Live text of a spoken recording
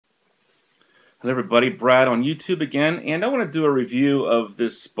Hello everybody, Brad on YouTube again, and I want to do a review of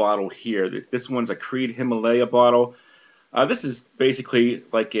this bottle here. This one's a Creed Himalaya bottle. This is basically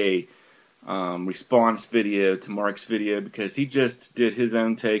like a response video to Mark's video because he just did his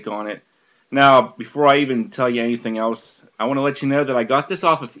own take on it. Now, before I even tell you anything else, I want to let you know that I got this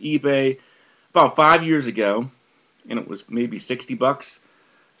off of eBay about 5 years ago, and it was maybe 60 bucks.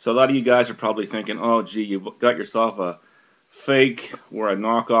 So a lot of you guys are probably thinking, oh gee, you got yourself a fake or a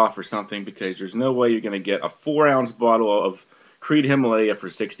knockoff or something, because there's no way you're going to get a 4-ounce bottle of Creed Himalaya for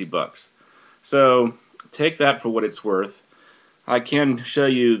 60 bucks. So take that for what it's worth. I can show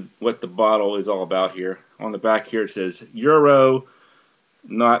you what the bottle is all about here. On the back here it says Euro,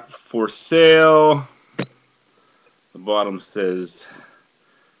 not for sale. The bottom says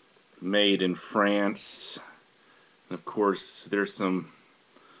made in France. And of course there's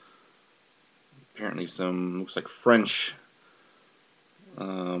apparently some looks like French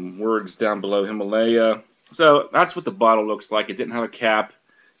words down below Himalaya. So that's what the bottle looks like. It didn't have a cap.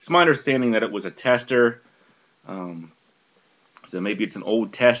 It's my understanding that it was a tester. So maybe it's an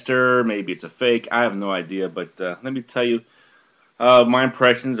old tester, maybe it's a fake. I have no idea, but let me tell you my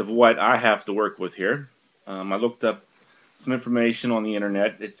impressions of what I have to work with here. I looked up some information on the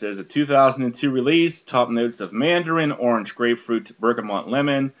internet. It says a 2002 release, top notes of mandarin, orange, grapefruit, bergamot,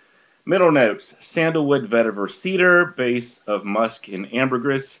 lemon. Middle notes, sandalwood, vetiver, cedar, base of musk and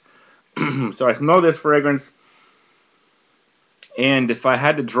ambergris. So I smell this fragrance, and if I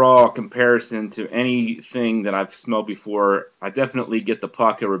had to draw a comparison to anything that I've smelled before, I definitely get the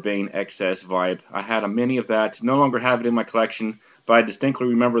Paco Rabanne XS vibe. I had a mini of that, no longer have it in my collection, but I distinctly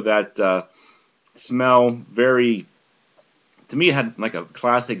remember that smell. Very, to me, it had like a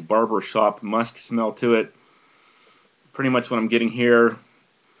classic barber shop musk smell to it. Pretty much what I'm getting here.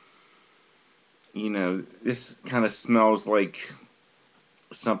 You know, this kind of smells like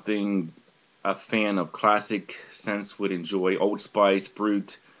something a fan of classic scents would enjoy. Old Spice,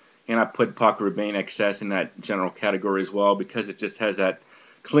 Brut, and I put Paco Rabanne XS in that general category as well because it just has that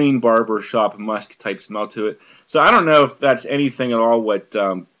clean barber shop musk type smell to it. So I don't know if that's anything at all what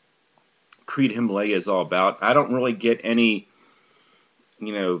Creed Himalaya is all about. I don't really get any,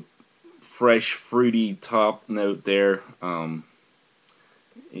 you know, fresh fruity top note there.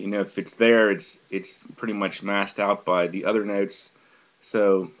 You know, if it's there, it's pretty much masked out by the other notes.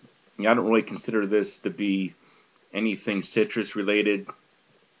 So yeah, I don't really consider this to be anything citrus related.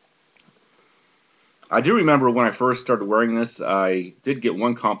 I do remember when I first started wearing this, I did get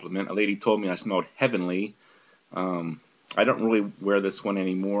one compliment. A lady told me I smelled heavenly. I don't really wear this one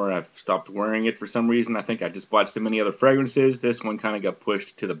anymore. I've stopped wearing it for some reason. I think I just bought so many other fragrances. This one kind of got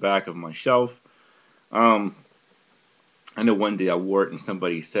pushed to the back of my shelf. I know one day I wore it and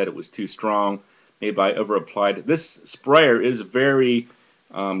somebody said it was too strong. Maybe I over-applied it. This sprayer is very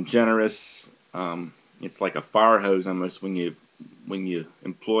generous. It's like a fire hose almost when you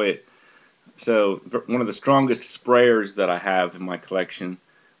employ it. So one of the strongest sprayers that I have in my collection,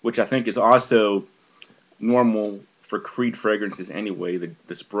 which I think is also normal for Creed fragrances anyway. The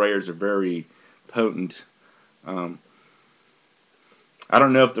sprayers are very potent. I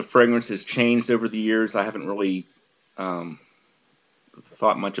don't know if the fragrance has changed over the years. I haven't really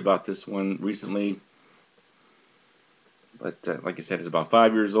thought much about this one recently, but like I said, it's about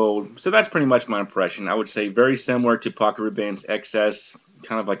 5 years old. So that's pretty much my impression. I would say very similar to Paco Rabanne's XS,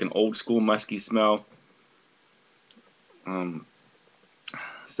 kind of like an old school musky smell.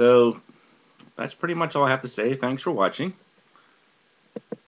 So that's pretty much all I have to say. Thanks for watching.